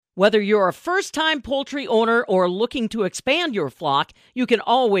Whether you're a first-time poultry owner or looking to expand your flock, you can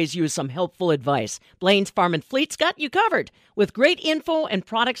always use some helpful advice. Blaine's Farm and Fleet's got you covered with great info and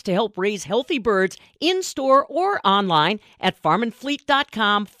products to help raise healthy birds in-store or online at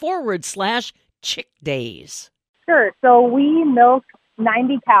farmandfleet.com/chick days. Sure. So we milk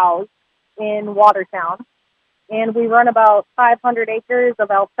 90 cows in Watertown, and we run about 500 acres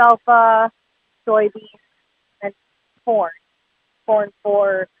of alfalfa, soybeans, and corn. Corn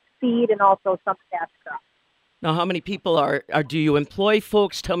for seed and also some cash crops. Now, how many people do you employ,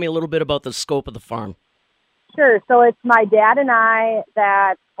 folks? Tell me a little bit about the scope of the farm. Sure. So it's my dad and I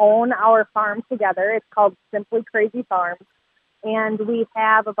that own our farm together. It's called Simply Crazy Farms. And we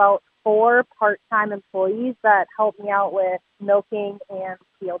have about 4 part-time employees that help me out with milking and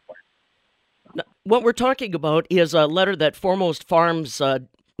field work. Now, what we're talking about is a letter that Foremost Farms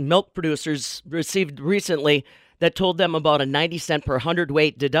milk producers received recently that told them about a 90-cent per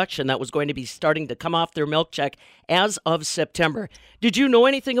hundredweight deduction that was going to be starting to come off their milk check as of September. Did you know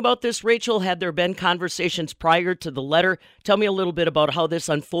anything about this, Rachel? Had there been conversations prior to the letter? Tell me a little bit about how this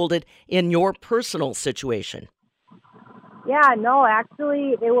unfolded in your personal situation. Yeah, no,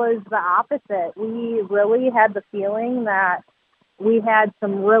 actually, it was the opposite. We really had the feeling that we had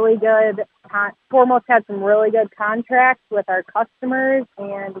some really good, Foremost had some really good contracts with our customers,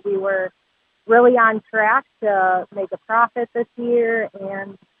 and we were really on track to make a profit this year,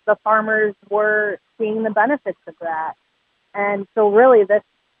 and the farmers were seeing the benefits of that. And so really this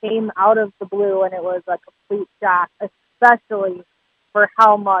came out of the blue, and it was a complete shock, especially for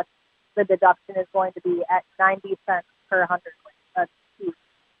how much the deduction is going to be at 90 cents per hundredweight. That's huge.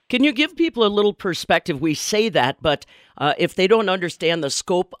 Can you give people a little perspective? We say that, but if they don't understand the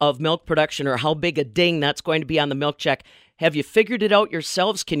scope of milk production or how big a ding that's going to be on the milk check, have you figured it out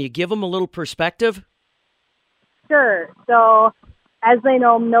yourselves? Can you give them a little perspective? Sure. So, as they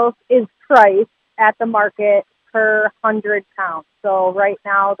know, milk is priced at the market per 100 pounds. So right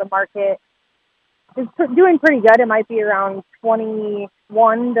now the market is doing pretty good. It might be around $21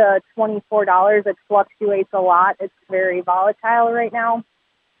 to $24. It fluctuates a lot. It's very volatile right now.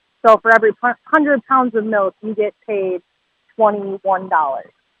 So for every 100 pounds of milk, you get paid $21.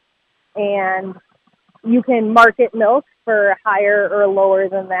 And you can market milk for higher or lower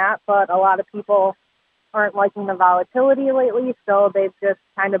than that, but a lot of people aren't liking the volatility lately, so they've just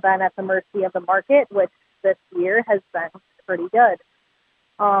kind of been at the mercy of the market, which this year has been pretty good.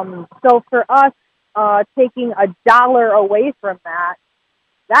 So for us, taking $1 away from that,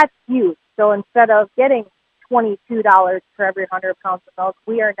 that's huge. So instead of getting $22 for every 100 pounds of milk,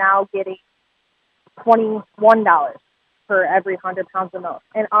 we are now getting $21 for every 100 pounds of milk.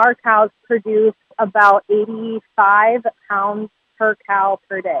 And our cows produce about 85 pounds per cow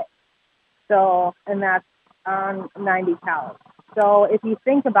per day. So, and that's on 90 cows. So if you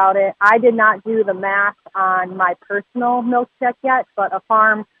think about it, I did not do the math on my personal milk check yet, but a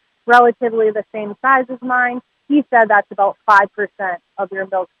farm relatively the same size as mine, he said that's about 5% of your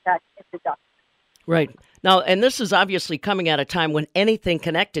milk check in deduction. Right. Now, and this is obviously coming at a time when anything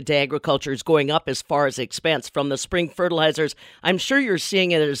connected to agriculture is going up as far as expense. From the spring fertilizers, I'm sure you're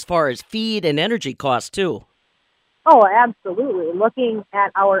seeing it as far as feed and energy costs, too. Oh, absolutely. Looking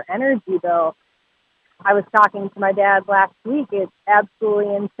at our energy bill, I was talking to my dad last week. It's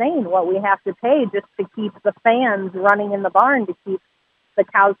absolutely insane what we have to pay just to keep the fans running in the barn to keep the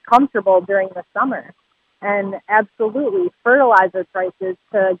cows comfortable during the summer. And absolutely, fertilizer prices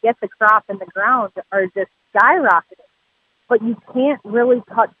to get the crop in the ground are just skyrocketing. But you can't really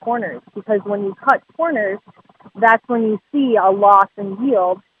cut corners, because when you cut corners, that's when you see a loss in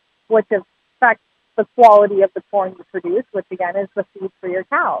yield, which affects the quality of the corn you produce, which again is the feed for your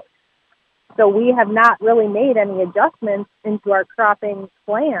cows. So we have not really made any adjustments into our cropping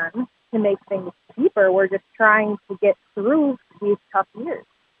plan to make things cheaper. We're just trying to get through these tough years.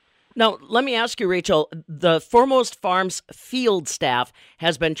 Now, let me ask you, Rachel, the Foremost Farms field staff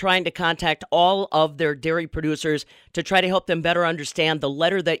has been trying to contact all of their dairy producers to try to help them better understand the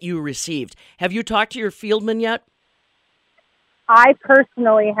letter that you received. Have you talked to your fieldman yet? I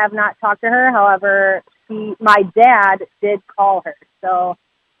personally have not talked to her. However, my dad did call her. So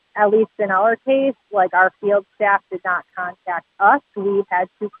at least in our case, like, our field staff did not contact us. We had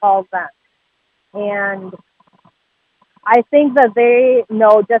to call them. And I think that they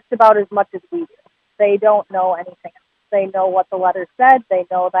know just about as much as we do. They don't know anything else. They know what the letter said. They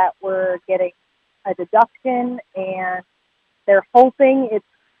know that we're getting a deduction, and they're hoping it's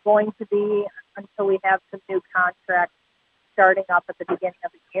going to be until we have some new contracts starting up at the beginning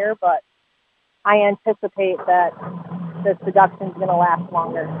of the year. But I anticipate that this deduction is going to last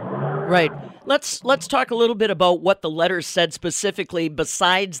longer. Right. Let's talk a little bit about what the letter said specifically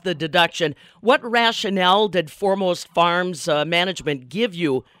besides the deduction. What rationale did Foremost Farms management give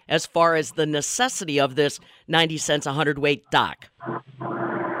you as far as the necessity of this 90 cents a hundredweight dock?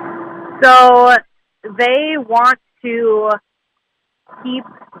 So they want to keep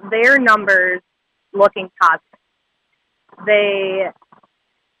their numbers looking positive. They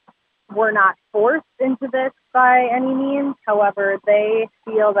were not forced into this by any means. However, they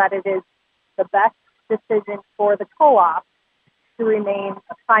feel that it is the best decision for the co-op to remain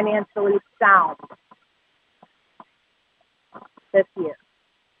financially sound this year.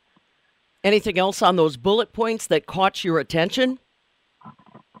 Anything else on those bullet points that caught your attention?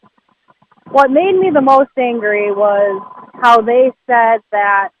 What made me the most angry was how they said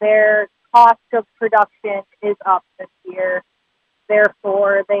that their cost of production is up this year.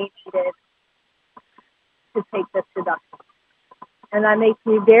 Therefore, they needed to take this deduction. And that makes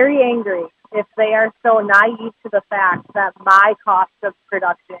me very angry if they are so naive to the fact that my cost of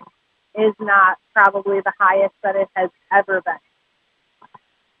production is not probably the highest that it has ever been.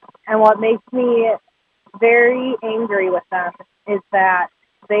 And what makes me very angry with them is that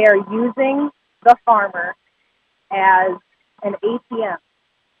they are using the farmer as an ATM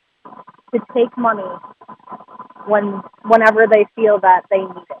to take money whenever they feel that they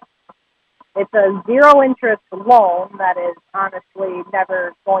need it. It's a zero interest loan that is honestly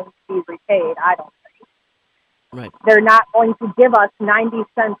never going to be repaid, I don't think. Right. They're not going to give us 90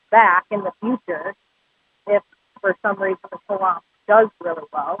 cents back in the future if for some reason the co-op does really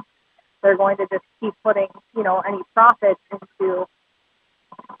well. They're going to just keep putting, any profits into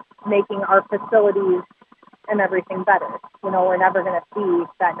making our facilities and everything better. We're never going to see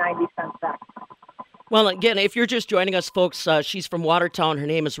that 90 cents back. Well, again, if you're just joining us, folks, she's from Watertown. Her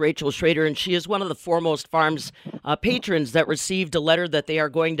name is Rachel Schrader, and she is one of the Foremost Farms patrons that received a letter that they are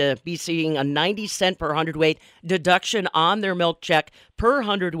going to be seeing a 90 cent per hundredweight deduction on their milk check per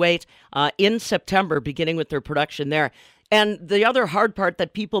hundredweight in September, beginning with their production there. And the other hard part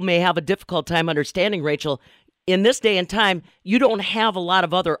that people may have a difficult time understanding, Rachel, in this day and time, you don't have a lot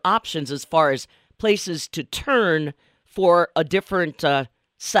of other options as far as places to turn for a different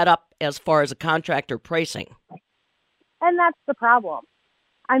setup as far as a contractor pricing. And that's the problem.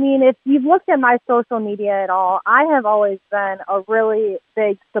 I mean, if you've looked at my social media at all, I have always been a really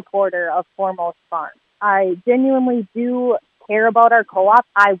big supporter of Foremost Farms. I genuinely do care about our co-op.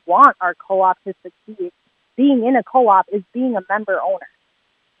 I want our co-op to succeed. Being in a co-op is being a member owner.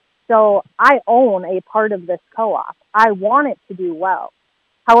 So I own a part of this co-op. I want it to do well.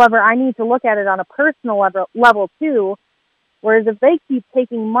 However, I need to look at it on a personal level too, whereas if they keep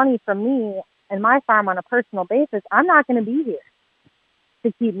taking money from me and my farm on a personal basis, I'm not going to be here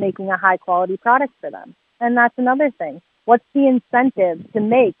to keep making a high-quality product for them. And that's another thing. What's the incentive to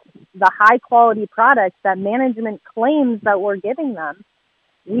make the high-quality products that management claims that we're giving them?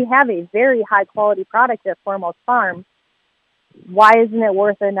 We have a very high-quality product at Foremost Farms. Why isn't it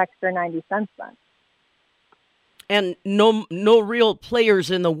worth an extra 90 cents then? And no real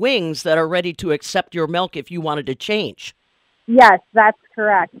players in the wings that are ready to accept your milk if you wanted to change. Yes, that's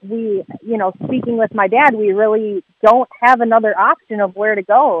correct. We, speaking with my dad, we really don't have another option of where to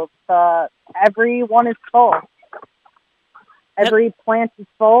go. Everyone is full. Every plant is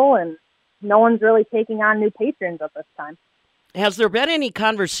full, and no one's really taking on new patrons at this time. Has there been any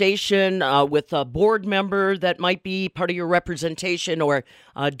conversation with a board member that might be part of your representation, or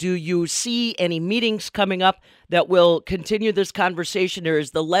do you see any meetings coming up that will continue this conversation, or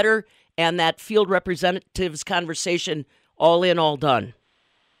is the letter and that field representative's conversation all in, all done?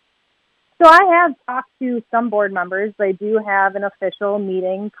 So I have talked to some board members. They do have an official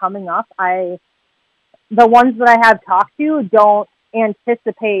meeting coming up. The ones that I have talked to don't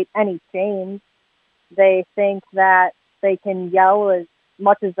anticipate any change. They think that they can yell as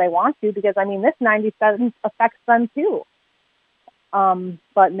much as they want to because, this 90 cents affects them too.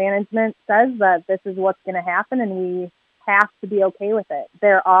 But management says that this is what's going to happen and we have to be okay with it.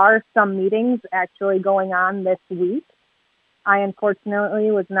 There are some meetings actually going on this week. I unfortunately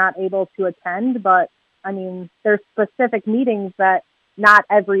was not able to attend, but there's specific meetings that not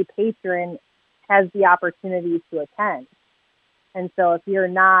every patron has the opportunity to attend. And so if you're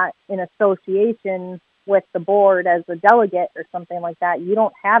not in association with the board as a delegate or something like that, you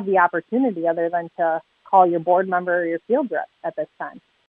don't have the opportunity other than to call your board member or your field rep at this time.